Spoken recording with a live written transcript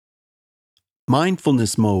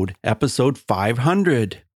Mindfulness Mode, episode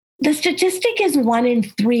 500. The statistic is 1 in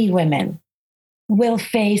 3 women will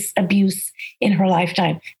face abuse in her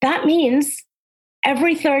lifetime. That means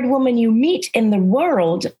every third woman you meet in the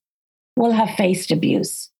world will have faced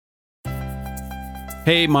abuse.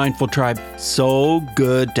 Hey, Mindful Tribe, so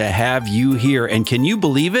good to have you here. And can you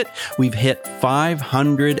believe it? We've hit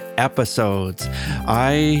 500 episodes.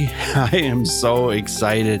 I am so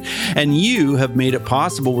excited. And you have made it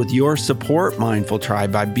possible with your support, Mindful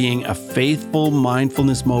Tribe, by being a faithful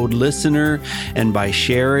Mindfulness Mode listener and by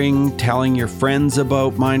sharing, telling your friends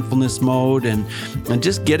about Mindfulness Mode and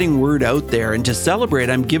just getting word out there. And to celebrate,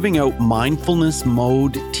 I'm giving out Mindfulness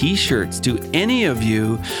Mode t-shirts to any of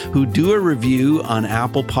you who do a review on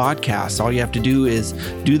Apple Podcasts. All you have to do is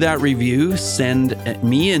do that review, send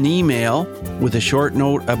me an email with a short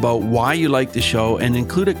note about why you like the show, and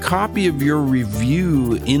include a copy of your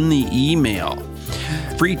review in the email.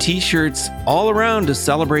 Free t-shirts all around to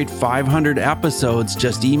celebrate 500 episodes.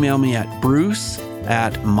 Just email me at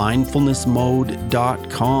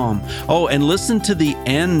bruce@mindfulnessmode.com. Oh, and listen to the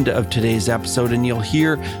end of today's episode and you'll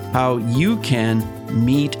hear how you can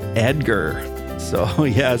meet Edgar. So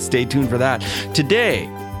yeah, stay tuned for that. Today,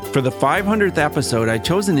 for the 500th episode, I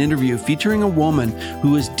chose an interview featuring a woman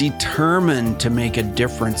who is determined to make a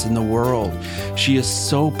difference in the world. She is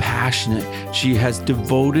so passionate. She has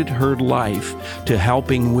devoted her life to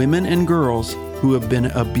helping women and girls who have been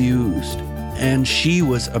abused. And she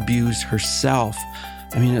was abused herself.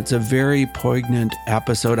 I mean, it's a very poignant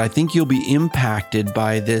episode. I think you'll be impacted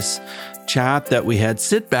by this chat that we had.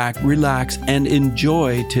 Sit back, relax, and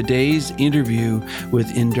enjoy today's interview with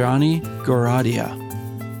Indrani Goradia.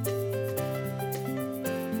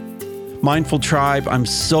 Mindful Tribe, I'm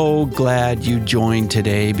so glad you joined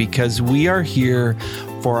today because we are here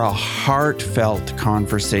for a heartfelt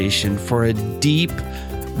conversation, for a deep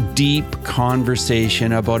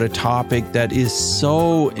conversation about a topic that is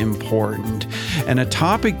so important and a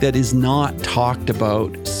topic that is not talked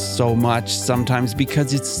about so much sometimes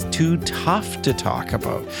because it's too tough to talk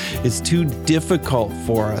about. It's too difficult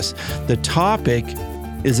for us. The topic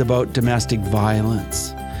is about domestic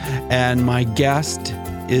violence. And my guest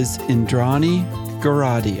is Indrani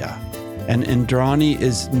Goradia. And Indrani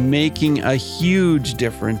is making a huge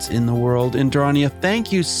difference in the world. Indrani,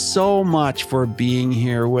 thank you so much for being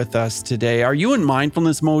here with us today. Are you in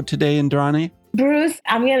mindfulness mode today, Indrani? Bruce,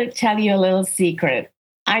 I'm going to tell you a little secret.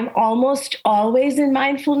 I'm almost always in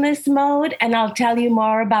mindfulness mode, and I'll tell you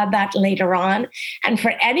more about that later on. And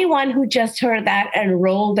for anyone who just heard that and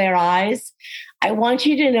rolled their eyes, I want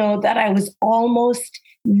you to know that I was almost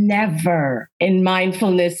never in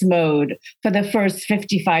mindfulness mode for the first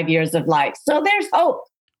 55 years of life. So there's hope.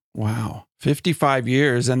 Wow. 55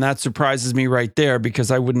 years. And that surprises me right there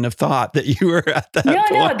because I wouldn't have thought that you were at that point.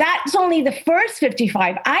 No, that's only the first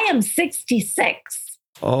 55. I am 66.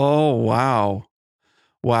 Oh, wow.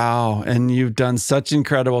 Wow. And you've done such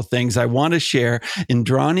incredible things. I want to share.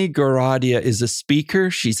 Indrani Goradia is a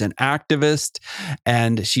speaker. She's an activist,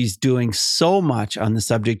 and she's doing so much on the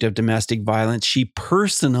subject of domestic violence. She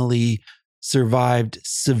personally survived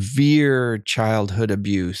severe childhood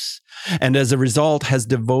abuse, and as a result has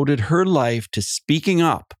devoted her life to speaking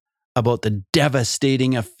up about the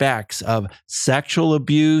devastating effects of sexual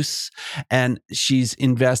abuse, and she's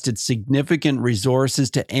invested significant resources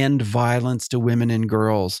to end violence to women and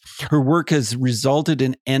girls. Her work has resulted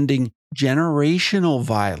in ending generational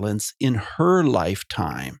violence in her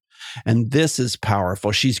lifetime. And this is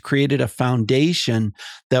powerful. She's created a foundation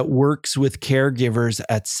that works with caregivers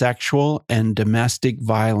at sexual and domestic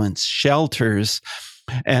violence shelters.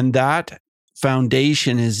 And that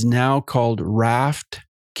foundation is now called Raft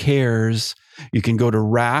Cares. You can go to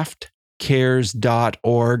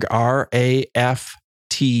raftcares.org,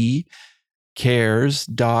 RAFT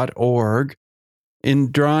cares.org.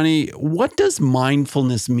 Indrani, what does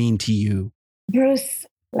mindfulness mean to you? Bruce,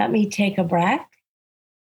 let me take a breath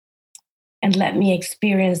and let me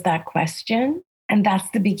experience that question. And that's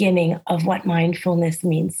the beginning of what mindfulness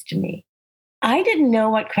means to me. I didn't know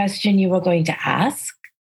what question you were going to ask.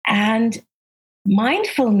 And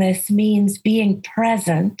mindfulness means being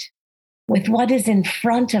present with what is in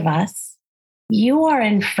front of us. You are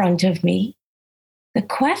in front of me. The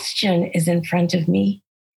question is in front of me.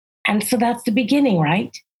 And so that's the beginning,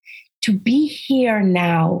 right? To be here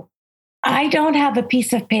now. I don't have a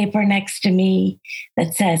piece of paper next to me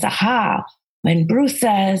that says, aha, when Bruce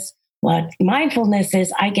says what mindfulness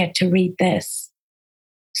is, I get to read this.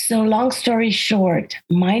 So long story short,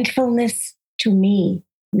 mindfulness to me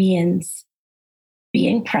means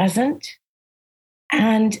being present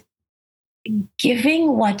and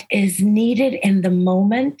giving what is needed in the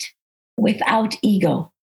moment without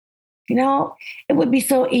ego. You know, it would be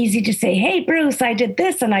so easy to say, hey, Bruce, I did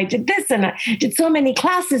this and I did this and I did so many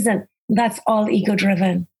classes, and that's all ego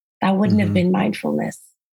driven. That wouldn't have been mindfulness.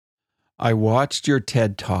 I watched your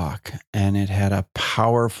TED Talk and it had a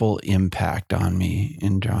powerful impact on me,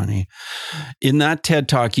 Indrani. In that TED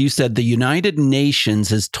Talk, you said the United Nations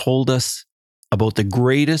has told us about the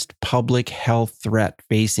greatest public health threat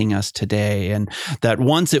facing us today. And that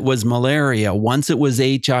once it was malaria, once it was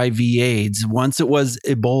HIV/AIDS, once it was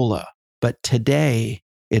Ebola. But today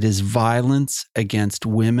it is violence against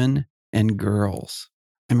women and girls.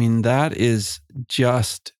 I mean, that is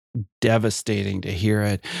just devastating to hear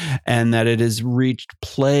it, and that it has reached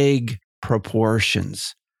plague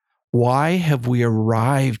proportions. Why have we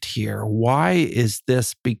arrived here? Why is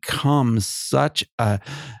this become such a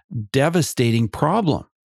devastating problem?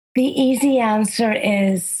 The easy answer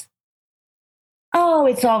is, oh,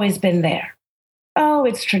 it's always been there. Oh,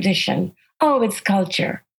 it's tradition. Oh, it's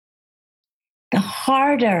culture. The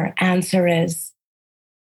harder answer is,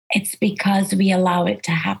 it's because we allow it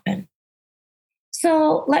to happen.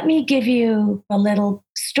 So let me give you a little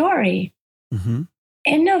story. Mm-hmm.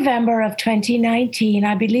 In November of 2019,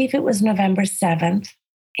 I believe it was November 7th,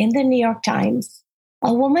 in the New York Times,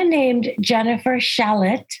 a woman named Jennifer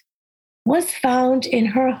Shalit was found in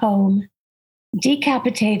her home,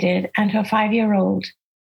 decapitated, and her 5-year-old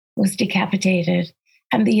was decapitated,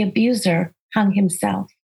 and the abuser hung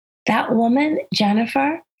himself. That woman,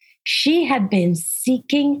 Jennifer, she had been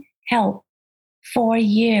seeking help for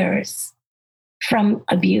years from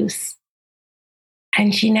abuse,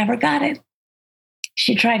 and she never got it.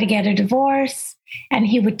 She tried to get a divorce, and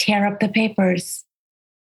he would tear up the papers.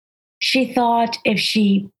 She thought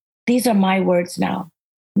these are my words now,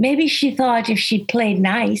 maybe she thought if she played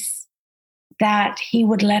nice, that he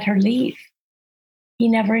would let her leave. He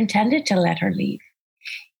never intended to let her leave.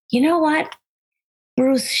 You know what,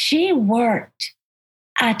 Bruce, she worked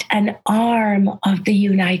at an arm of the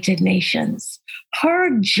United Nations.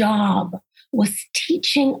 Her job was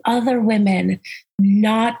teaching other women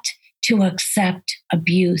not to accept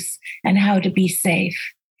abuse and how to be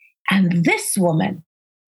safe. And this woman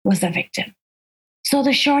was a victim. So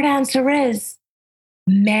the short answer is,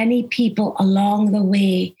 many people along the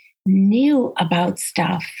way knew about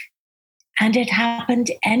stuff, and it happened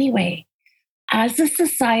anyway. As a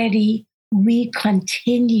society, we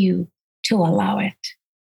continue to allow it.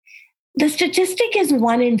 The statistic is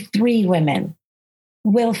 1 in 3 women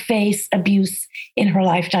will face abuse in her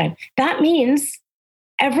lifetime. That means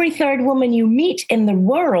every 3rd woman you meet in the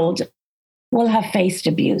world will have faced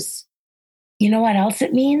abuse. You know what else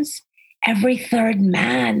it means? Every 3rd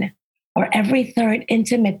man or every 3rd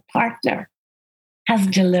intimate partner has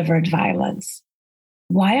delivered violence.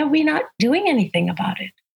 Why are we not doing anything about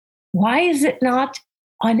it? Why is it not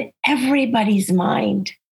on everybody's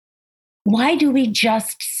mind? Why do we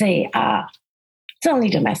just say, it's only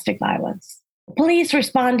domestic violence? Police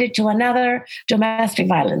responded to another domestic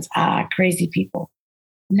violence. Crazy people.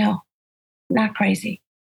 No, not crazy.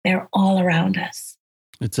 They're all around us.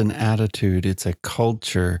 It's an attitude. It's a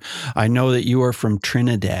culture. I know that you are from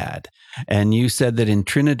Trinidad, and you said that in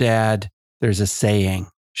Trinidad, there's a saying,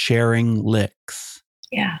 sharing licks.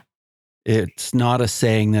 Yeah. It's not a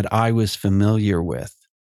saying that I was familiar with.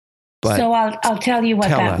 But so I'll tell you what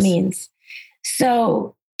that means.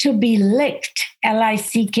 So to be licked,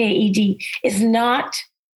 L-I-C-K-E-D, it's not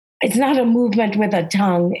a movement with a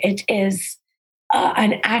tongue. It is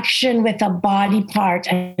an action with a body part,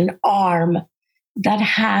 an arm that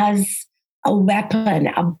has a weapon,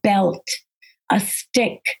 a belt, a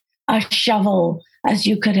stick, a shovel, as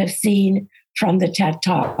you could have seen from the TED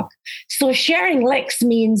Talk. So sharing licks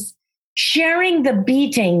means sharing the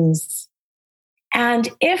beatings. And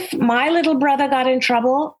if my little brother got in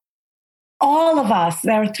trouble, all of us,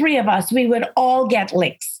 there are 3 of us, we would all get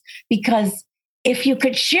licks, because if you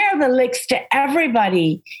could share the licks to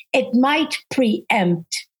everybody, it might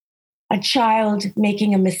preempt a child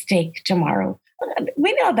making a mistake tomorrow.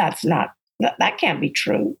 We know that can't be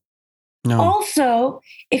true. No. Also,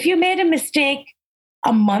 if you made a mistake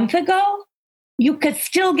a month ago, you could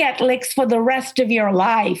still get licks for the rest of your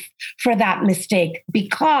life for that mistake,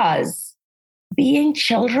 because being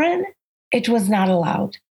children, it was not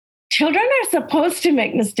allowed. Children are supposed to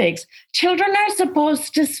make mistakes. Children are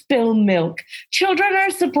supposed to spill milk. Children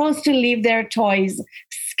are supposed to leave their toys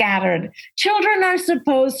scattered. Children are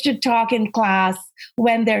supposed to talk in class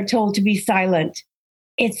when they're told to be silent.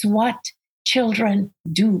 It's what children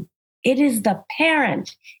do. It is the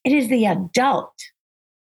parent, it is the adult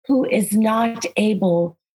who is not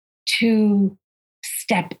able to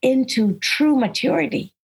step into true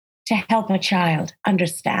maturity to help a child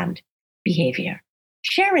understand behavior.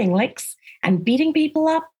 Sharing licks and beating people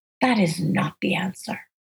up, that is not the answer.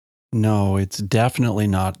 No, it's definitely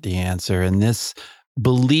not the answer. And this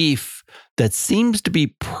belief that seems to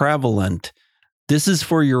be prevalent, this is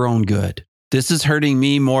for your own good. This is hurting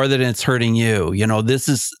me more than it's hurting you.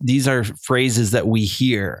 These are phrases that we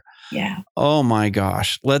hear. Yeah. Oh my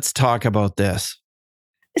gosh. Let's talk about this.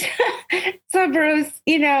 So, Bruce,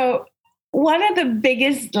 one of the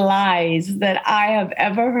biggest lies that I have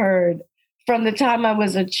ever heard from the time I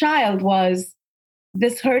was a child was,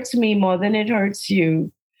 this hurts me more than it hurts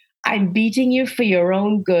you. I'm beating you for your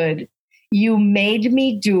own good. You made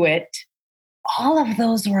me do it. All of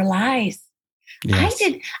those were lies. Yes.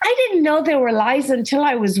 I didn't know they were lies until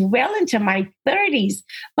I was well into my 30s.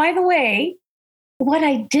 By the way, what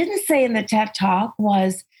I didn't say in the TED Talk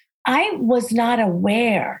was I was not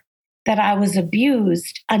aware that I was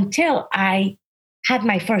abused until I had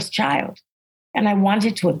my first child. And I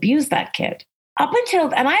wanted to abuse that kid.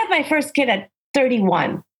 And I had my first kid at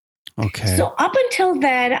 31. Okay. So up until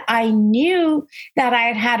then, I knew that I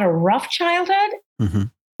had had a rough childhood,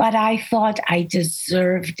 but I thought I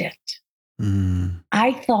deserved it.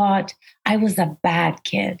 I thought I was a bad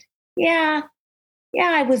kid. Yeah,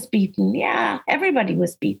 I was beaten. Yeah, everybody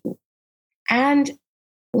was beaten. And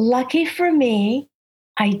lucky for me,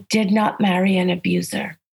 I did not marry an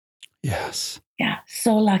abuser. Yes. Yeah,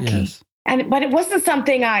 so lucky. Yes. But it wasn't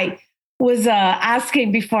something I was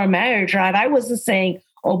asking before marriage, right? I wasn't saying,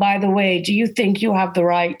 oh, by the way, do you think you have the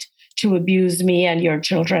right to abuse me and your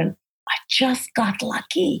children? I just got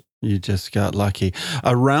lucky. You just got lucky.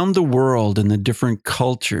 Around the world in the different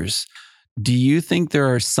cultures, do you think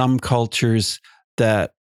there are some cultures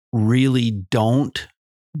that really don't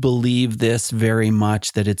believe this very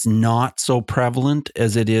much, that it's not so prevalent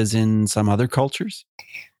as it is in some other cultures?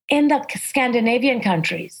 In the Scandinavian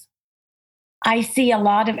countries, I see a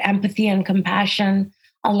lot of empathy and compassion,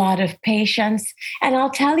 a lot of patience. And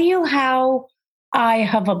I'll tell you how I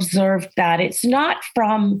have observed that. It's not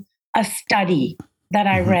from a study that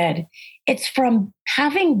I read. It's from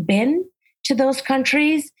having been to those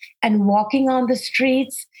countries and walking on the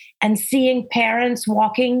streets and seeing parents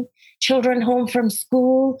walking children home from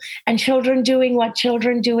school and children doing what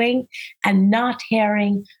children doing and not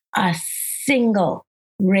hearing a single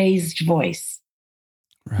raised voice.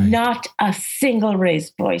 Right. Not a single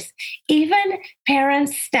raised voice. Even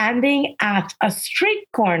parents standing at a street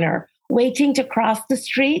corner waiting to cross the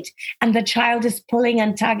street and the child is pulling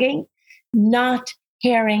and tugging, not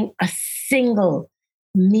hearing a single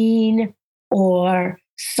mean or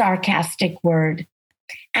sarcastic word.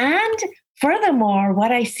 And furthermore,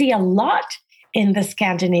 what I see a lot in the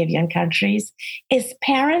Scandinavian countries is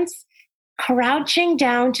parents crouching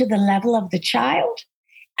down to the level of the child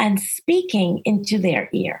and speaking into their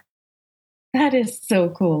ear. That is so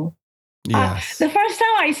cool. Yes. The first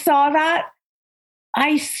time I saw that,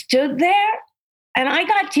 I stood there and I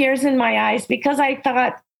got tears in my eyes because I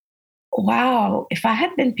thought, wow, if I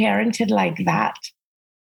had been parented like that,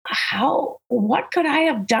 what could I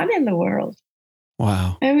have done in the world?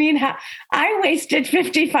 Wow. I mean, I wasted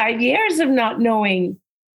 55 years of not knowing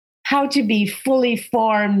how to be fully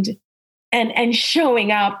formed and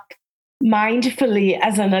showing up mindfully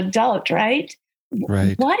as an adult, right?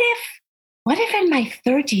 Right. What if in my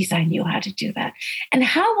 30s I knew how to do that? And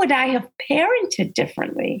how would I have parented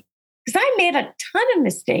differently? Because I made a ton of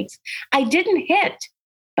mistakes. I didn't hit,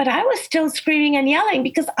 but I was still screaming and yelling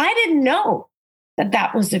because I didn't know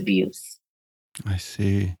that was abuse. I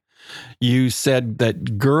see. You said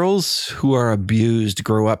that girls who are abused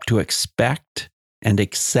grow up to expect and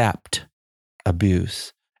accept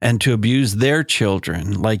abuse and to abuse their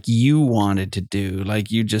children like you wanted to do,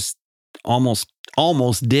 like you just almost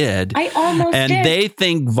did. I almost did. And they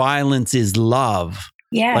think violence is love.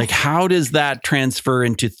 Yes. Like, how does that transfer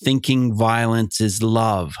into thinking violence is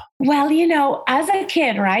love? Well, as a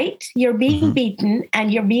kid, right? You're being beaten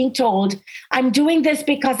and you're being told, I'm doing this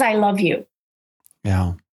because I love you.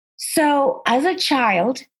 Yeah. So as a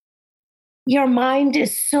child, your mind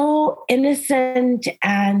is so innocent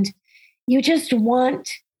and you just want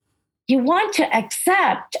to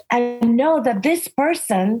accept and know that this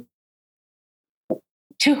person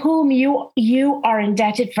to whom you are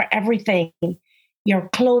indebted for everything, your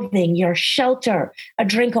clothing, your shelter, a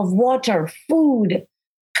drink of water, food,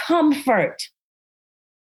 comfort.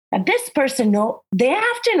 And this person they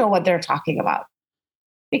have to know what they're talking about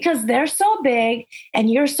because they're so big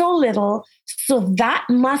and you're so little. So that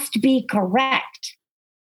must be correct.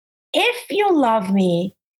 If you love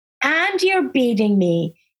me and you're beating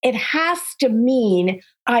me, it has to mean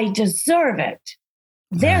I deserve it.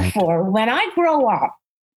 Right. Therefore, when I grow up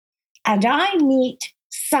and I meet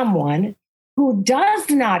someone who does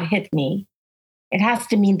not hit me, it has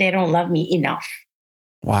to mean they don't love me enough.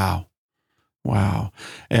 Wow. Wow.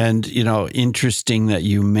 And, interesting that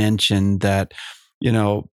you mentioned that,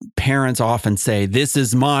 parents often say, this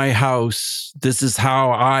is my house. This is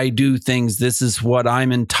how I do things. This is what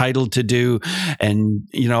I'm entitled to do. And,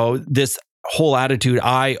 this whole attitude,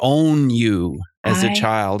 I own you as a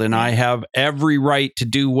child, and I have every right to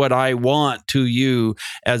do what I want to you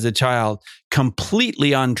as a child.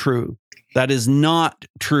 Completely untrue. That is not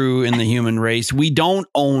true in the human race. We don't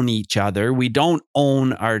own each other. We don't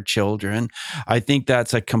own our children. I think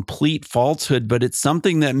that's a complete falsehood, but it's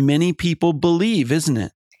something that many people believe, isn't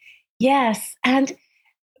it? Yes. And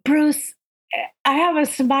Bruce, I have a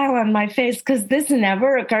smile on my face because this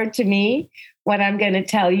never occurred to me, what I'm going to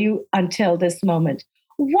tell you, until this moment.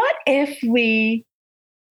 What if we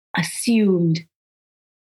assumed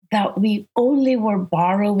that we only were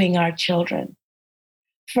borrowing our children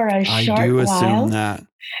for a short while? I do assume that.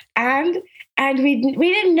 And we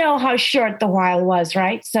didn't know how short the while was,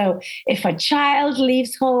 right? So if a child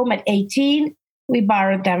leaves home at 18, we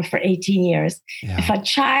borrowed them for 18 years. Yeah. If a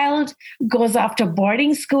child goes off to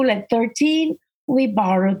boarding school at 13, we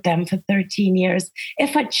borrowed them for 13 years.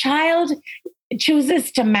 If a child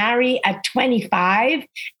chooses to marry at 25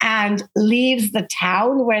 and leaves the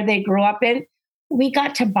town where they grew up in, we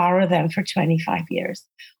got to borrow them for 25 years.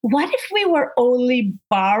 What if we were only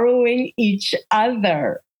borrowing each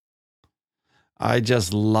other? I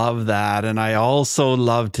just love that. And I also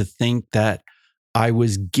love to think that I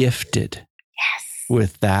was gifted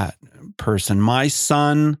with that person. My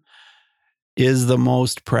son is the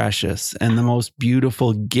most precious and the most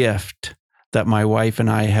beautiful gift that my wife and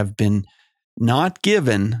I have been not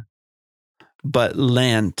given, but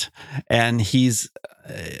lent. And he's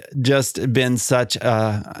just been such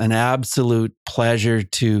an absolute pleasure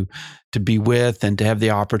to be with and to have the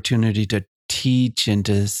opportunity to teach and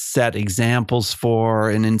to set examples for.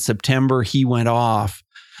 And in September, he went off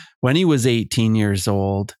when he was 18 years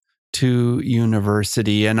old to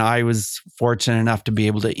university. And I was fortunate enough to be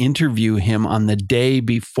able to interview him on the day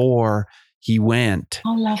before he went.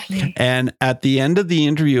 Oh, lovely. And at the end of the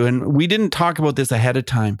interview, and we didn't talk about this ahead of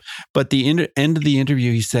time, but the end of the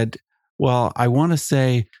interview, he said, well, I want to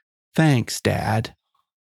say, thanks, Dad.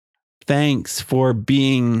 Thanks for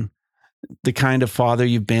being the kind of father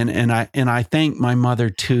you've been. And I thank my mother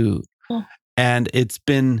too. Oh. And it's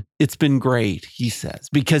been great, he says,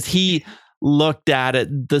 because he looked at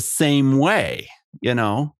it the same way,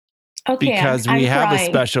 Okay, because we have a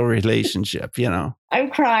special relationship, I'm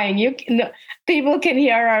crying. People can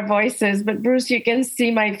hear our voices, but Bruce, you can see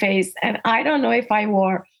my face. And I don't know if I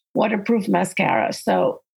wore waterproof mascara.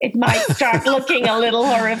 So it might start looking a little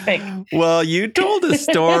horrific. Well, you told a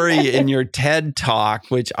story in your TED Talk,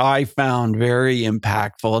 which I found very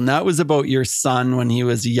impactful. And that was about your son when he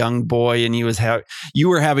was a young boy and you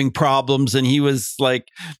were having problems and he was like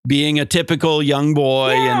being a typical young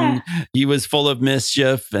boy and he was full of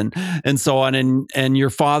mischief and so on. And your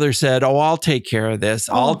father said, oh, I'll take care of this.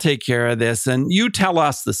 I'll take care of this. And you tell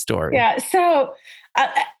us the story. Yeah. So,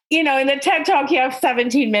 in the TED Talk, you have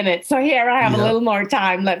 17 minutes. So here I have a little more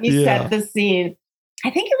time. Let me set the scene. I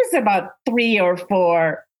think it was about 3 or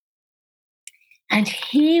 4. And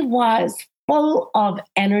he was full of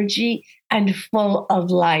energy and full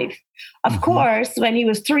of life. Of course, when he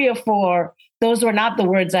was 3 or 4, those were not the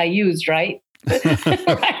words I used, right?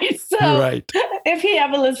 Right. So if he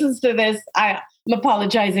ever listens to this, I'm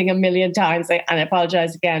apologizing a million times. And I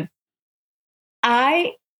apologize again.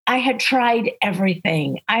 I had tried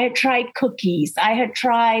everything. I had tried cookies. I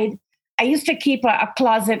used to keep a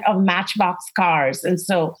closet of Matchbox cars. And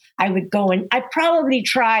so I would go and I probably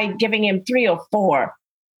tried giving him 3 or 4.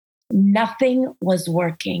 Nothing was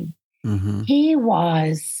working.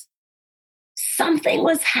 Mm-hmm. Something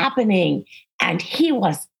was happening and he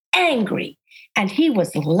was angry and he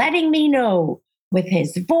was letting me know with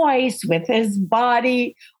his voice, with his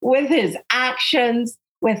body, with his actions,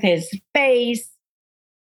 with his face.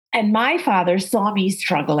 And my father saw me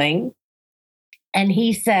struggling and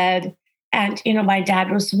he said, and my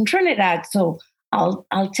dad was from Trinidad. So I'll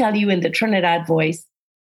tell you in the Trinidad voice,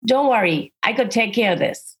 don't worry, I could take care of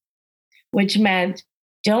this, which meant,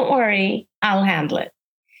 don't worry, I'll handle it.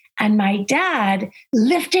 And my dad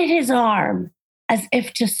lifted his arm as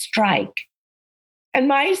if to strike. And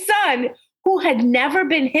my son, who had never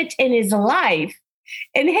been hit in his life,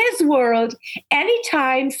 in his world,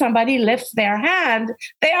 anytime somebody lifts their hand,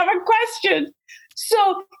 they have a question.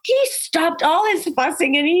 So he stopped all his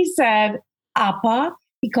fussing and he said, Appa,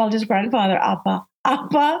 he called his grandfather Appa,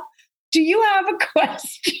 Appa, do you have a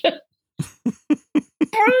question?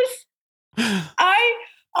 Bruce,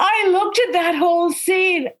 looked at that whole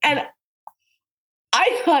scene and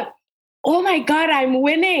I thought, oh my God, I'm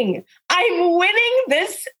winning. I'm winning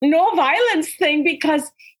this no violence thing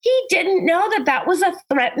because he didn't know that that was a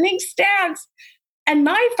threatening stance. And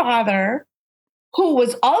my father, who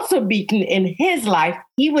was also beaten in his life,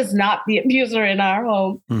 he was not the abuser in our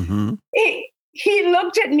home. Mm-hmm. He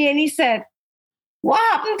looked at me and he said, what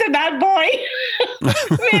happened to that boy?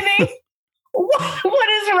 Meaning, what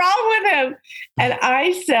is wrong with him? And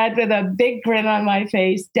I said with a big grin on my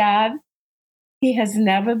face, Dad, he has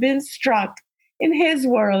never been struck. In his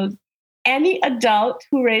world, any adult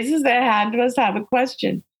who raises their hand must have a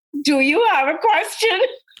question. Do you have a question?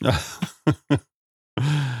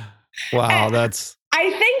 Wow, that's... I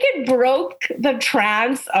think it broke the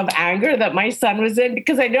trance of anger that my son was in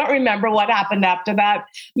because I don't remember what happened after that.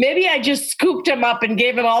 Maybe I just scooped him up and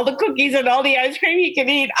gave him all the cookies and all the ice cream he could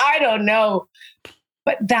eat. I don't know.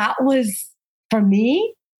 But that was, for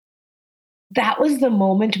me, that was the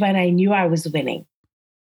moment when I knew I was winning.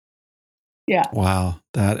 Yeah. Wow.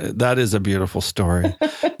 That is a beautiful story.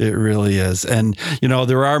 It really is. And, you know,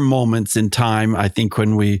 there are moments in time, I think,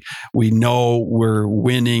 when we know we're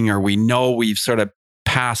winning or we know we've sort of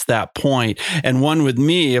passed that point. And one with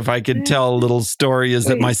me, if I could tell a little story, is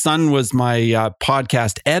that my son was my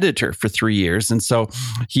podcast editor for 3 years. And so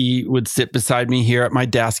he would sit beside me here at my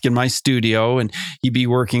desk in my studio and he'd be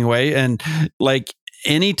working away. And like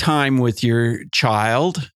any time with your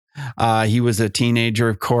child, he was a teenager,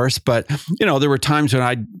 of course, but you know, there were times when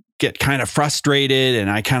I'd get kind of frustrated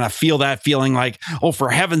and I kind of feel that feeling like, oh, for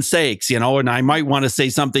heaven's sakes, you know, and I might want to say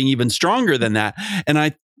something even stronger than that.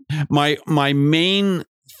 And my main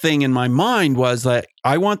thing in my mind was that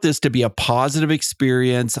I want this to be a positive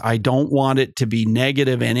experience. I don't want it to be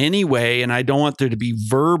negative in any way. And I don't want there to be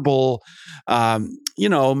verbal,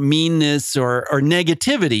 meanness or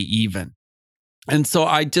negativity even. And so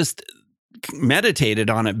I just meditated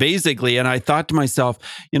on it basically. And I thought to myself,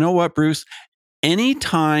 you know what, Bruce,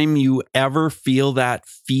 anytime you ever feel that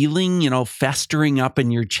feeling, festering up in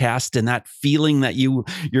your chest and that feeling that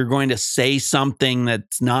you're going to say something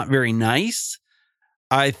that's not very nice,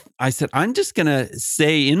 I said, I'm just going to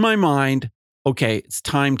say in my mind, okay, it's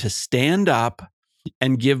time to stand up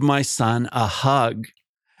and give my son a hug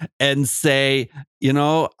and say,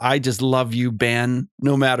 I just love you, Ben,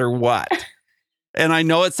 no matter what. And I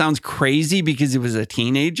know it sounds crazy because he was a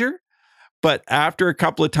teenager, but after a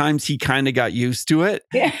couple of times, he kind of got used to it.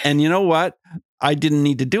 Yeah. And you know what? I didn't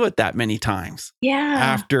need to do it that many times.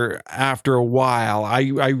 Yeah. After a while, I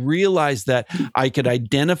realized that I could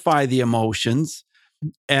identify the emotions.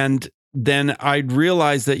 And then I'd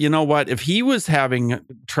realize that, you know what, if he was having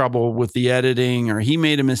trouble with the editing or he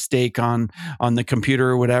made a mistake on the computer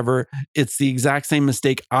or whatever, it's the exact same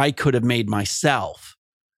mistake I could have made myself.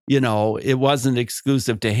 It wasn't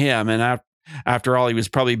exclusive to him. And after all, he was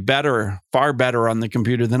probably far better on the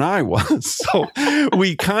computer than I was. So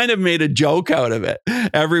we kind of made a joke out of it.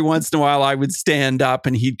 Every once in a while, I would stand up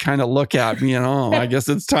and he'd kind of look at me, I guess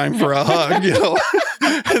it's time for a hug,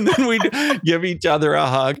 and then we'd give each other a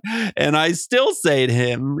hug. And I still say to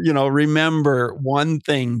him, remember one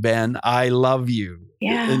thing, Ben, I love you.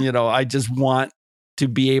 Yeah. And, I just want to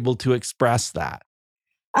be able to express that.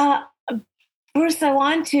 Bruce, I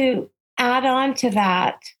want to add on to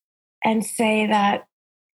that and say that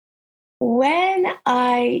when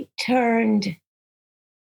I turned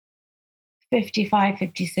 55,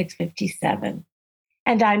 56, 57,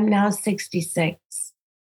 and I'm now 66,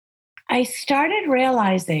 I started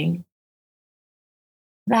realizing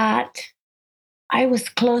that I was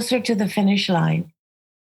closer to the finish line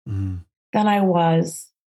than I was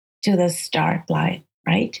to the start line,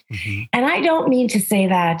 right? Mm-hmm. And I don't mean to say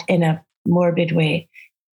that in a morbid way.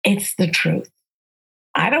 It's the truth.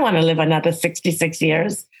 I don't want to live another 66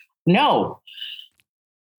 years. No.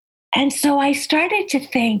 And so I started to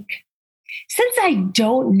think, since I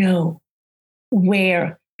don't know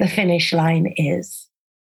where the finish line is,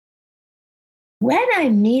 when I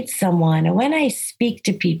meet someone or when I speak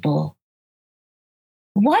to people,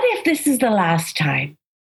 what if this is the last time?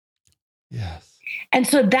 Yes. And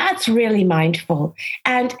so that's really mindful.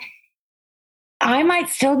 And I might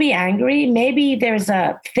still be angry. Maybe there's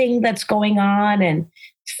a thing that's going on, and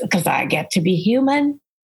because I get to be human.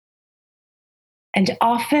 And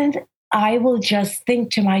often I will just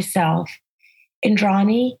think to myself,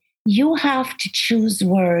 Indrani, you have to choose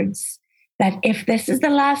words that if this is the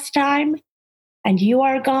last time and you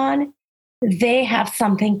are gone, they have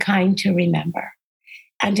something kind to remember.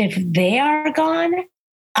 And if they are gone,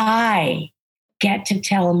 I get to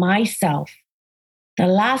tell myself, the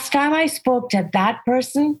last time I spoke to that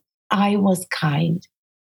person, I was kind.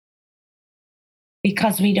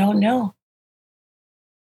 because we don't know.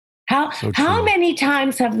 How many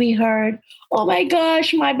times have we heard, oh my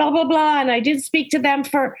gosh, my blah, blah, blah, and I didn't speak to them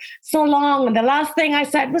for so long. And the last thing I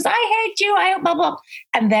said was, I hate you, I blah, blah.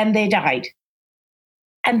 And then they died.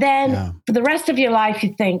 And then for the rest of your life,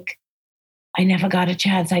 you think, I never got a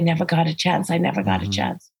chance. I never got a chance. I never got a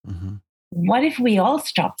chance. Mm-hmm. What if we all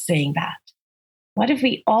stopped saying that? What if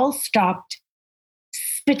we all stopped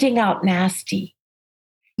spitting out nasty?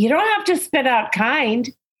 You don't have to spit out kind,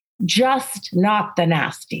 just not the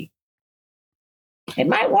nasty. It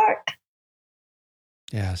might work.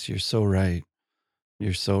 Yes, you're so right.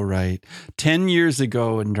 You're so right. 10 years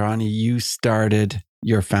ago, Indrani, you started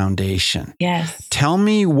your foundation. Yes. Tell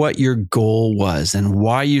me what your goal was and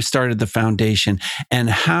why you started the foundation and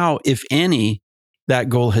how, if any, that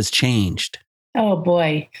goal has changed. Oh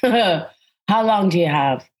boy. How long do you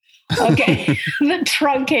have? Okay. The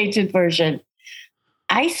truncated version.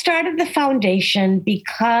 I started the foundation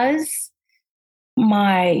because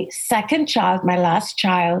my second child, my last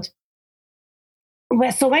child,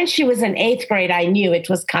 so when she was in 8th grade, I knew it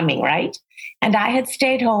was coming, right? And I had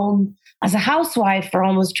stayed home as a housewife for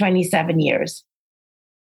almost 27 years.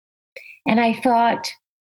 And I thought,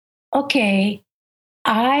 okay,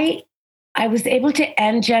 I was able to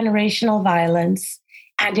end generational violence,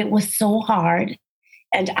 and it was so hard.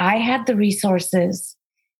 And I had the resources,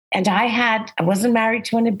 and I wasn't married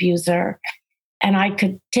to an abuser, and I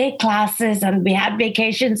could take classes, and we had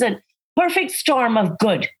vacations, and perfect storm of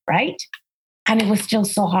good, right? And it was still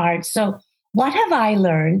so hard. So what have I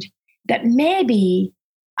learned? That maybe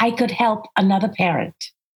I could help another parent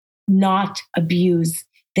not abuse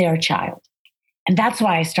their child. And that's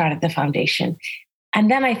why I started the foundation. And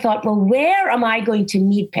then I thought, well, where am I going to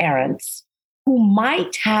meet parents who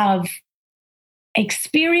might have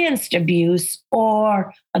experienced abuse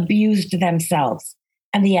or abused themselves?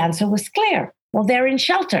 And the answer was clear. Well, they're in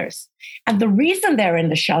shelters. And the reason they're in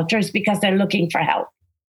the shelter is because they're looking for help.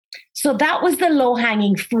 So that was the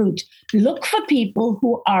low-hanging fruit. Look for people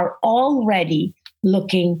who are already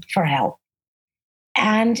looking for help.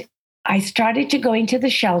 And I started to go into the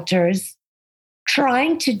shelters,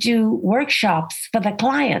 trying to do workshops for the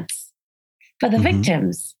clients, for the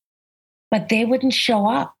victims, but they wouldn't show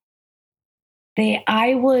up.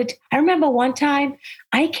 I remember one time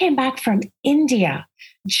I came back from India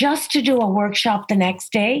just to do a workshop the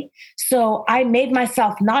next day. So I made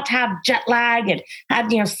myself not have jet lag and had,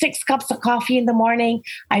 6 cups of coffee in the morning.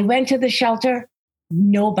 I went to the shelter.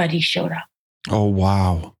 Nobody showed up. Oh,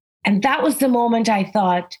 wow. And that was the moment I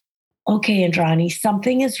thought, okay, Indrani,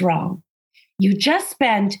 something is wrong. You just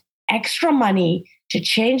spent extra money to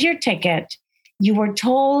change your ticket. You were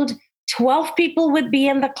told 12 people would be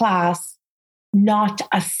in the class. Not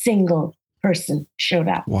a single person showed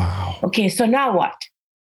up. Wow. Okay, so now what?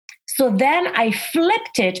 So then I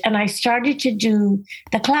flipped it and I started to do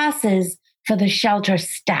the classes for the shelter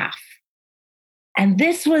staff. And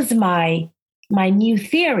this was my new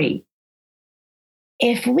theory.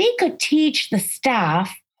 If we could teach the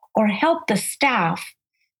staff or help the staff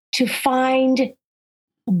to find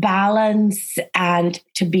balance and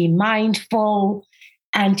to be mindful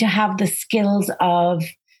and to have the skills of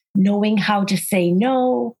knowing how to say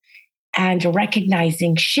no and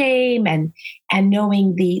recognizing shame and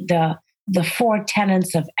knowing the 4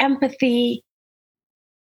 tenets of empathy,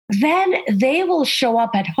 then they will show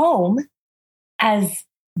up at home as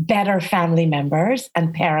better family members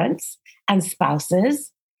and parents and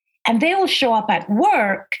spouses, and they will show up at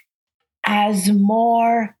work as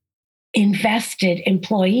more invested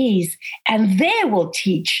employees, and they will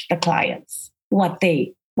teach the clients what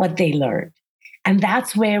they learned. And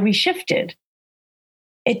that's where we shifted.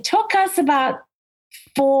 It took us about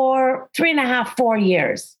 3.5, 4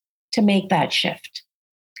 years to make that shift.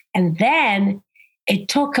 And then it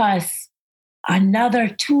took us another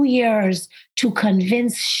 2 years to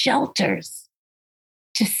convince shelters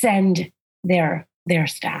to send their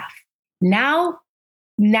staff. Now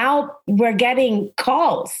we're getting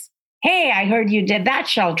calls. Hey, I heard you did that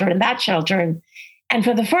shelter and that shelter. And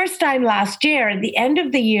for the first time last year, at the end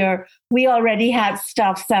of the year, we already had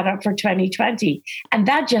stuff set up for 2020. And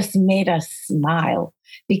that just made us smile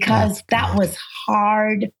because that was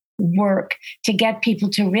hard work to get people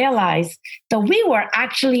to realize that we were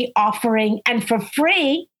actually offering, and for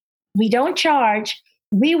free, we don't charge,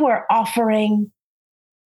 we were offering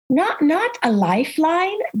not a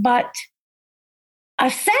lifeline, but a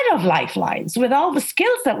set of lifelines with all the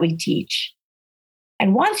skills that we teach.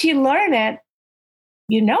 And once you learn it,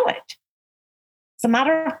 you know it. It's a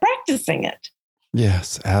matter of practicing it.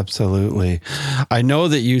 Yes, absolutely. I know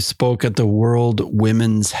that you spoke at the World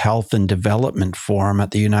Women's Health and Development Forum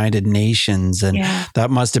at the United Nations, and Yeah.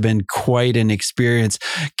 that must have been quite an experience.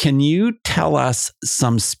 Can you tell us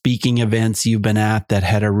some speaking events you've been at that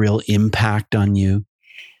had a real impact on you?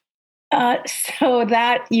 So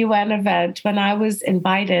that UN event, when I was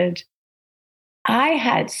invited, I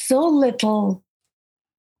had so little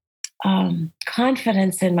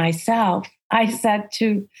confidence in myself. I said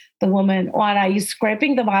to the woman, "What, are you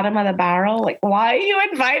scraping the bottom of the barrel? Like, why are you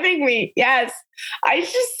inviting me?" Yes, I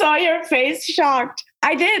just saw your face shocked.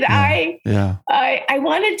 I did. Yeah. Yeah. I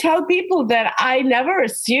want to tell people that I never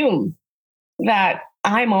assume that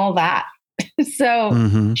I'm all that. So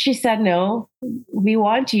Hmm. she said, "No, we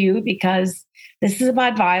want you because this is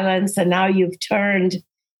about violence, and now you've turned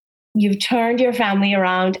your family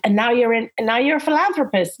around, and now you're a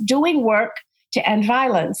philanthropist doing work to end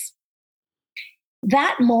violence."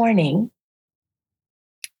 That morning,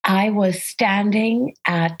 I was standing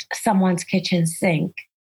at someone's kitchen sink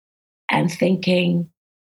and thinking,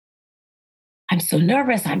 "I'm so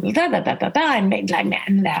nervous. I'm da da da da da." And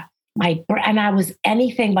I was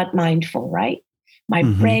anything but mindful, right? My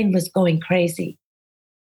Hmm. brain was going crazy.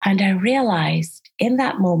 And I realized in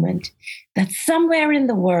that moment that somewhere in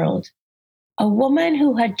the world, a woman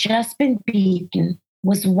who had just been beaten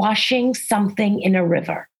was washing something in a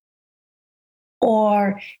river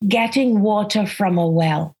or getting water from a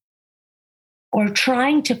well or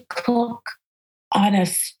trying to cook on a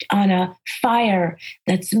fire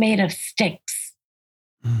that's made of sticks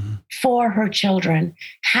Hmm. for her children,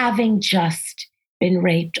 having just been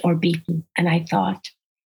raped or beaten. And I thought,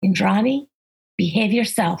 Indrani, behave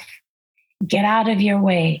yourself. Get out of your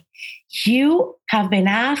way. You have been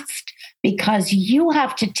asked because you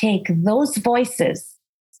have to take those voices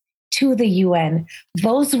to the UN,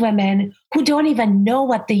 those women who don't even know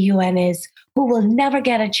what the UN is, who will never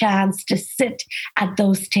get a chance to sit at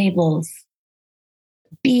those tables.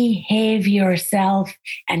 Behave yourself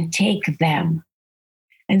and take them.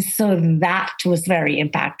 And so that was very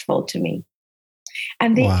impactful to me.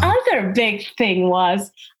 And the Wow. other big thing was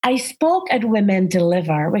I spoke at Women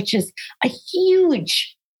Deliver, which is a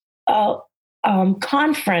huge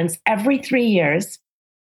conference every 3 years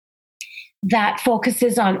that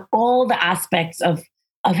focuses on all the aspects of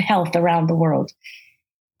health around the world.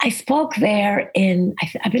 I spoke there in,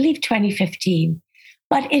 I believe, 2015.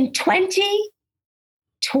 But in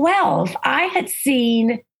 2012, I had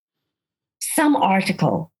seen some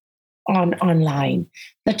article online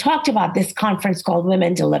that talked about this conference called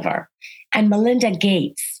Women Deliver. And Melinda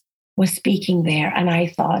Gates was speaking there. And I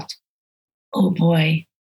thought, oh boy,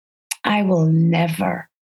 I will never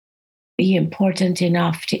be important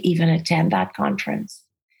enough to even attend that conference.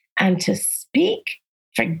 And to speak,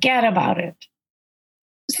 forget about it.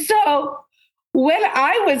 So when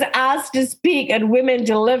I was asked to speak at Women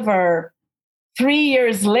Deliver 3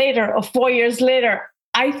 years later or 4 years later,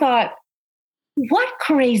 I thought, what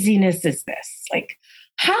craziness is this? Like,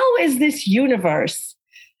 how is this universe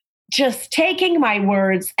just taking my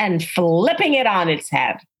words and flipping it on its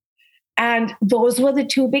head? And those were the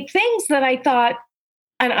two big things that I thought,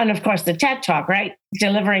 and of course the TED Talk, right?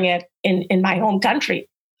 Delivering it in my home country.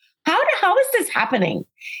 How is this happening?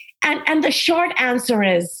 And the short answer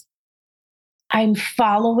is I'm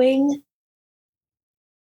following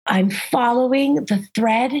the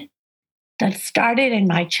thread that started in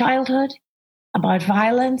my childhood about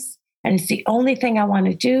violence. And it's the only thing I want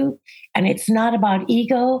to do. And it's not about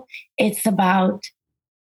ego. It's about,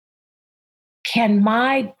 can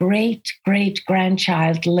my great great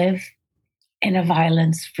grandchild live in a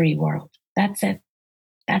violence free world? That's it.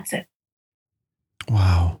 That's it.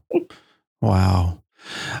 Wow. Wow.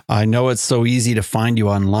 I know it's so easy to find you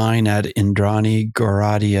online at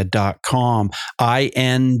indranigaradia.com.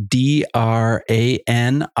 INDRANI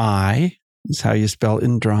is how you spell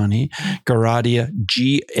Indrani. Garadia,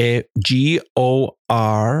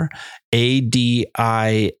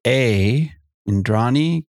 GORADIA,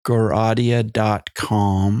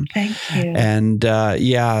 indranigaradia.com. Thank you. And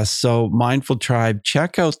yeah, so Mindful Tribe,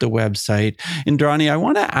 check out the website. Indrani, I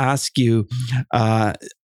want to ask you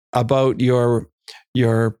about your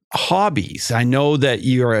hobbies. I know that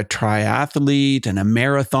you're a triathlete and a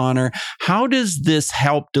marathoner. How does this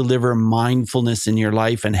help deliver mindfulness in your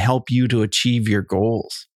life and help you to achieve your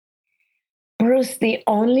goals? Bruce, the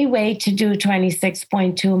only way to do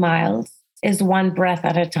 26.2 miles is one breath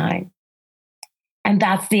at a time. And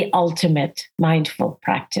that's the ultimate mindful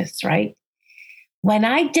practice, right? When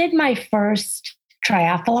I did my first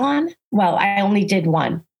triathlon, well, I only did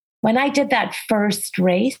one. When I did that first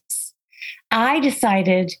race, I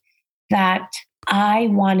decided that I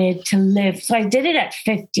wanted to live. So I did it at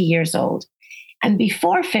 50 years old. And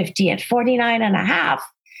before 50, at 49 and a half,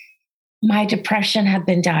 my depression had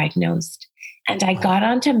been diagnosed. And I got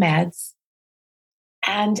onto meds.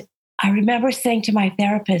 And I remember saying to my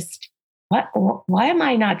therapist, why am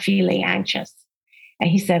I not feeling anxious? And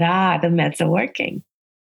he said, the meds are working.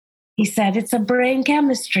 He said, it's a brain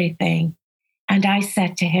chemistry thing. And I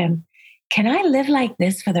said to him, can I live like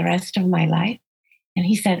this for the rest of my life? And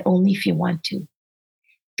he said, only if you want to.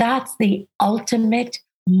 That's the ultimate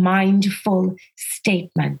mindful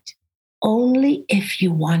statement. Only if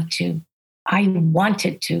you want to. I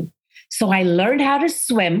wanted to. So I learned how to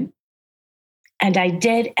swim. And I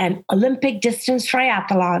did an Olympic distance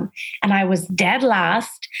triathlon, and I was dead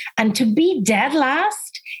last. And to be dead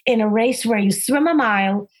last in a race where you swim a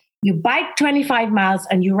mile, you bike 25 miles,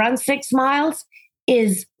 and you run 6 miles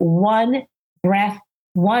is one breath,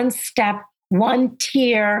 one step, one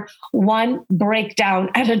tear, one breakdown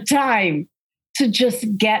at a time to just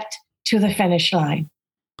get to the finish line.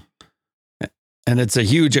 And it's a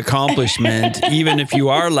huge accomplishment. Even if you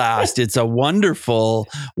are last, it's a wonderful,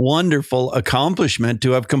 wonderful accomplishment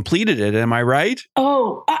to have completed it. Am I right?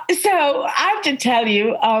 So I have to tell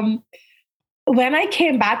you, when I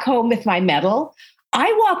came back home with my medal,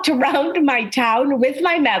 I walked around my town with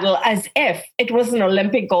my medal as if it was an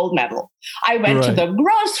Olympic gold medal. I went to the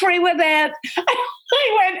grocery with it.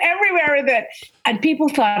 I went everywhere with it. And people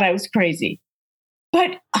thought I was crazy.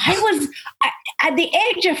 But I was, at the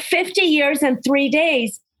age of 50 years and 3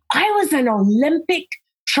 days, I was an Olympic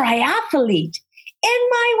triathlete. In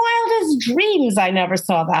my wildest dreams, I never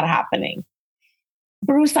saw that happening.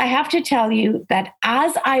 Bruce, I have to tell you that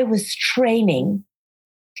as I was training,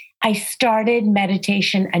 I started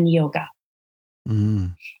meditation and yoga.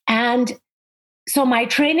 Mm. And so my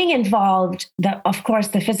training involved, of course,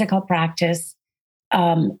 the physical practice,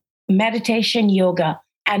 meditation, yoga,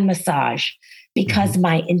 and massage. Because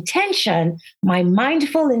my intention, my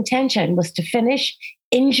mindful intention was to finish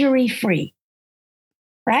injury-free,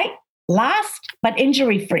 right? Last, but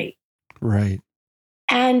injury-free. Right.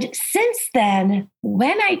 And since then,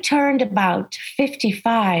 when I turned about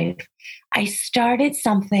 55, I started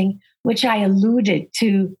something which I alluded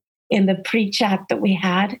to in the pre-chat that we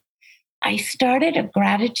had. I started a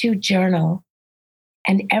gratitude journal.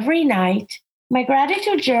 And every night, my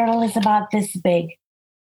gratitude journal is about this big.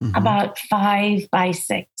 About 5 by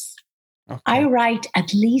 6. Okay. I write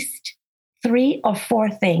at least 3 or 4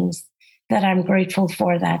 things that I'm grateful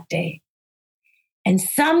for that day. And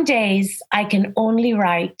some days I can only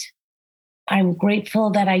write, I'm grateful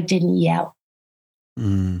that I didn't yell.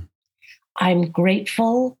 Mm. I'm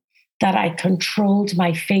grateful that I controlled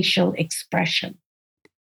my facial expression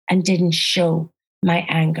and didn't show my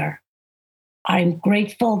anger. I'm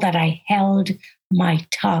grateful that I held my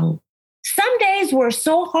tongue. Some days were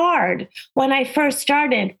so hard when I first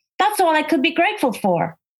started. That's all I could be grateful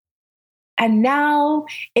for. And now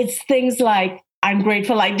it's things like, I'm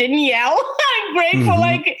grateful I didn't yell. I'm grateful,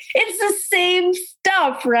 like it's the same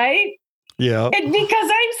stuff, right? Yeah.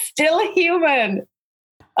 Because I'm still human.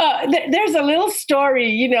 There's a little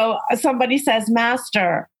story, somebody says,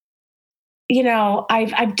 Master,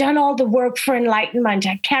 I've done all the work for enlightenment.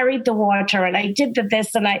 I carried the water and I did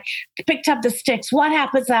this and I picked up the sticks. What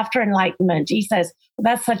happens after enlightenment? He says,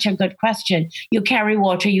 well, that's such a good question. You carry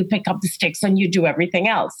water, you pick up the sticks, and you do everything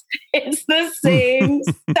else. It's the same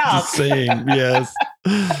stuff. Same, yes.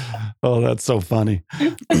 Oh, that's so funny.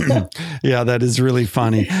 Yeah, that is really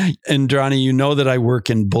funny. Indrani, you know that I work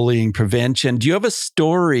in bullying prevention. Do you have a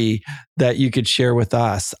story that you could share with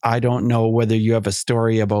us? I don't know whether you have a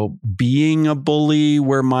story about being a bully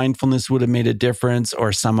where mindfulness would have made a difference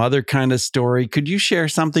or some other kind of story. Could you share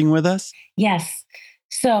something with us? Yes.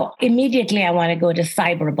 So immediately I want to go to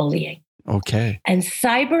cyberbullying. Okay. And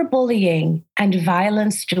cyberbullying and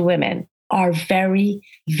violence to women are very,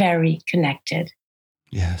 very connected.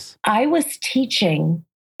 Yes. I was teaching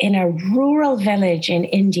in a rural village in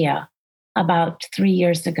India about 3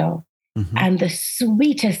 years ago. And the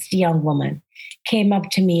sweetest young woman came up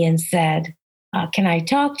to me and said, can I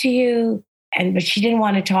talk to you? But she didn't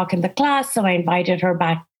want to talk in the class. So I invited her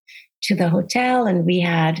back to the hotel and we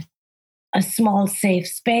had a small safe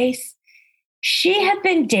space. She had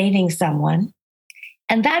been dating someone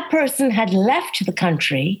and that person had left the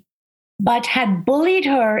country, but had bullied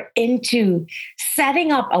her into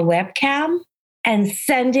setting up a webcam and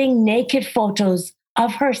sending naked photos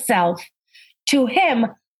of herself to him,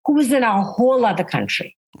 who was in a whole other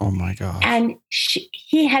country. Oh my God. And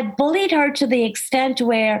he had bullied her to the extent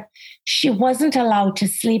where she wasn't allowed to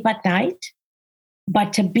sleep at night,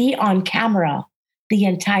 but to be on camera the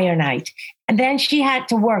entire night. And then she had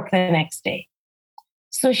to work the next day.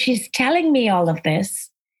 So she's telling me all of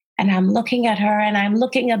this, and I'm looking at her, and I'm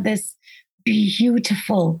looking at this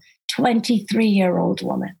beautiful 23-year-old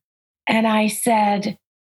woman. And I said,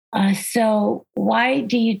 so why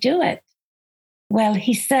do you do it? Well,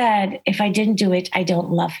 he said, if I didn't do it, I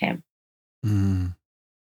don't love him. Mm.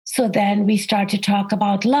 So then we start to talk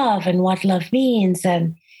about love and what love means.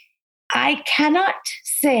 And I cannot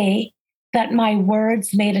say that my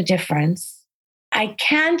words made a difference. I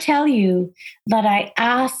can tell you that I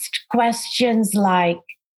asked questions like,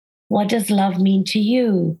 what does love mean to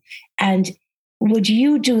you? And would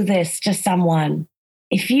you do this to someone?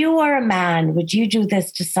 If you were a man, would you do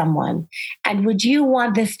this to someone? And would you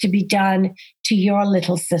want this to be done to your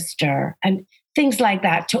little sister? And things like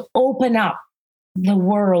that, to open up the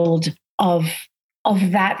world of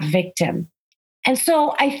that victim. And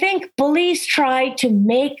so I think bullies try to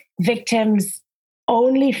make victims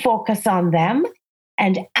only focus on them,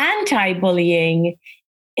 and anti-bullying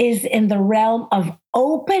is in the realm of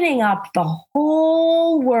opening up the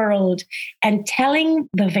whole world and telling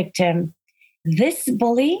the victim, this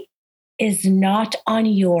bully is not on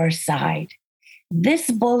your side. This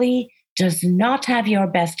bully does not have your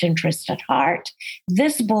best interest at heart.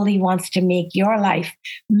 This bully wants to make your life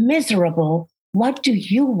miserable. What do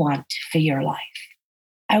you want for your life?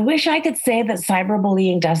 I wish I could say that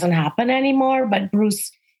cyberbullying doesn't happen anymore, but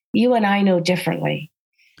Bruce, you and I know differently.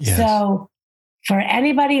 Yes. So for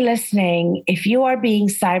anybody listening, if you are being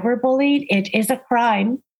cyberbullied, it is a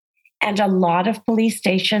crime, and a lot of police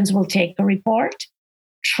stations will take the report.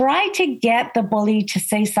 Try to get the bully to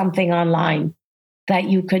say something online that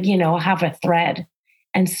you could, have a thread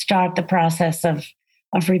and start the process of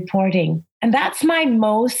reporting. And that's my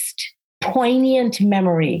most poignant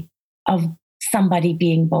memory of somebody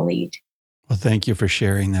being bullied. Well, thank you for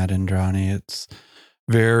sharing that, Indrani. It's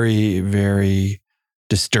very, very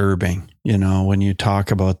disturbing, when you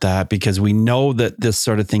talk about that, because we know that this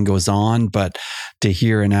sort of thing goes on, but to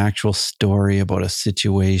hear an actual story about a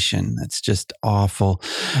situation, that's just awful.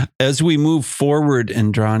 As we move forward,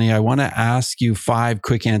 Indrani, I want to ask you 5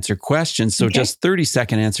 quick answer questions. So just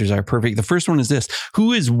 30-second answers are perfect. The first one is this: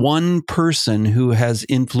 who is one person who has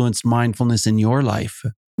influenced mindfulness in your life?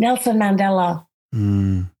 Nelson Mandela.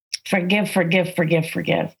 Mm. Forgive.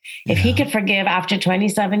 If he could forgive after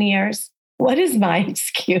 27 years, what is my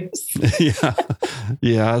excuse?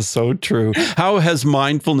 Yeah, so true. How has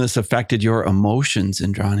mindfulness affected your emotions,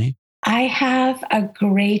 Indrani? I have a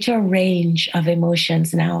greater range of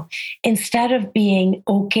emotions now. Instead of being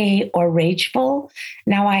okay or rageful,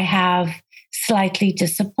 now I have slightly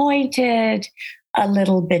disappointed, a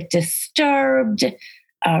little bit disturbed,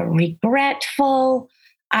 regretful.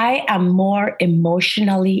 I am more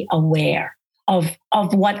emotionally aware of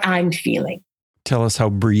what I'm feeling. Tell us how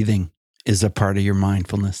breathing is a part of your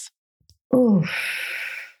mindfulness. Ooh.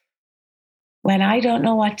 When I don't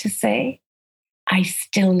know what to say, I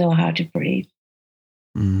still know how to breathe.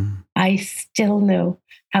 Mm. I still know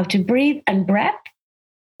how to breathe, and breath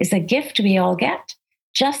is a gift we all get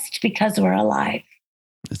just because we're alive.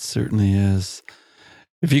 It certainly is.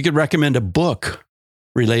 If you could recommend a book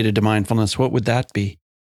related to mindfulness, what would that be?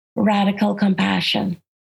 Radical Compassion.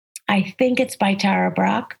 I think it's by Tara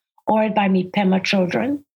Brach or by Pema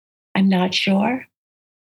Chödrön. I'm not sure.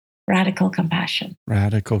 Radical Compassion.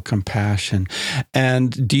 Radical Compassion.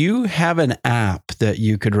 And do you have an app that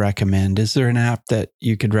you could recommend? Is there an app that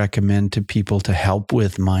you could recommend to people to help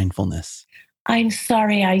with mindfulness? I'm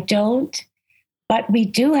sorry, I don't. But we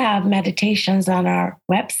do have meditations on our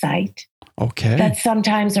website. Okay. That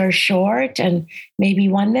sometimes are short and maybe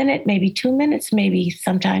 1 minute, maybe 2 minutes, maybe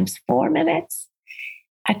sometimes 4 minutes.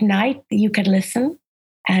 At night, you could listen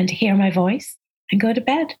and hear my voice and go to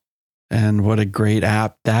bed. And what a great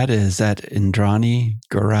app that is at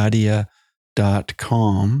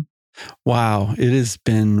IndraniGoradia.com. Wow, it has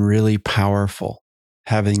been really powerful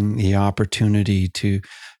having the opportunity to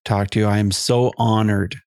talk to you. I am so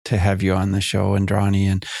honored to have you on the show,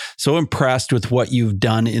 Indrani, and so impressed with what you've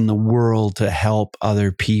done in the world to help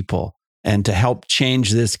other people and to help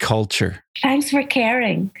change this culture. Thanks for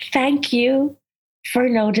caring. Thank you for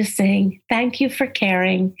noticing. Thank you for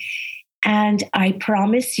caring. And I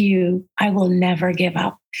promise you, I will never give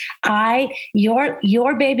up.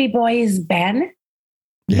 Your baby boy is Ben.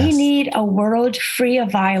 Yes. We need a world free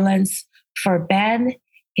of violence for Ben,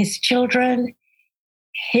 his children,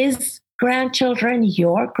 his grandchildren,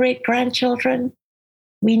 your great-grandchildren.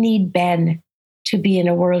 We need Ben to be in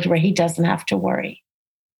a world where he doesn't have to worry.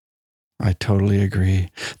 I totally agree.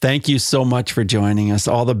 Thank you so much for joining us.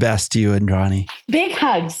 All the best to you, Indrani. Big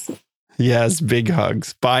hugs. Yes, big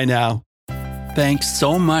hugs. Bye now. Thanks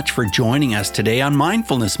so much for joining us today on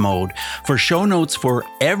Mindfulness Mode. For show notes for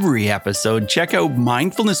every episode, check out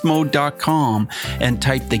mindfulnessmode.com and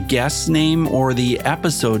type the guest's name or the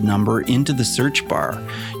episode number into the search bar.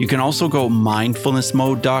 You can also go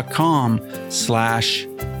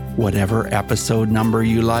mindfulnessmode.com/whatever episode number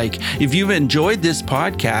you like. If you've enjoyed this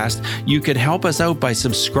podcast, you could help us out by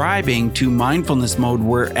subscribing to Mindfulness Mode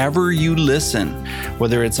wherever you listen,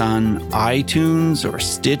 whether it's on iTunes or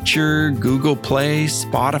Stitcher, Google Play,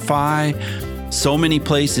 Spotify. So many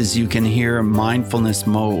places you can hear Mindfulness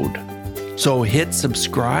Mode. So hit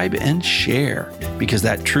subscribe and share because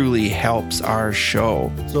that truly helps our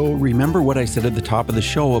show. So remember what I said at the top of the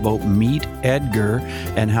show about Meet Edgar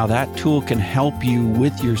and how that tool can help you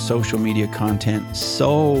with your social media content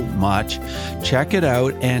so much. Check it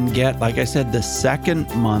out and get, like I said, the second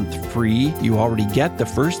month free. You already get the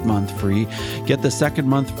first month free. Get the second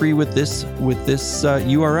month free with this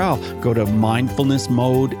URL. Go to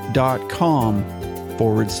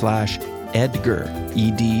mindfulnessmode.com/Edgar,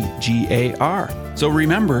 EDGAR. So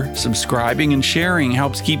remember, subscribing and sharing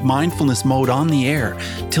helps keep Mindfulness Mode on the air.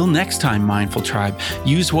 Till next time, Mindful Tribe,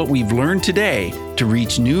 use what we've learned today to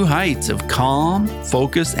reach new heights of calm,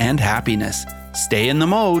 focus, and happiness. Stay in the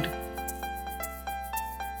mode.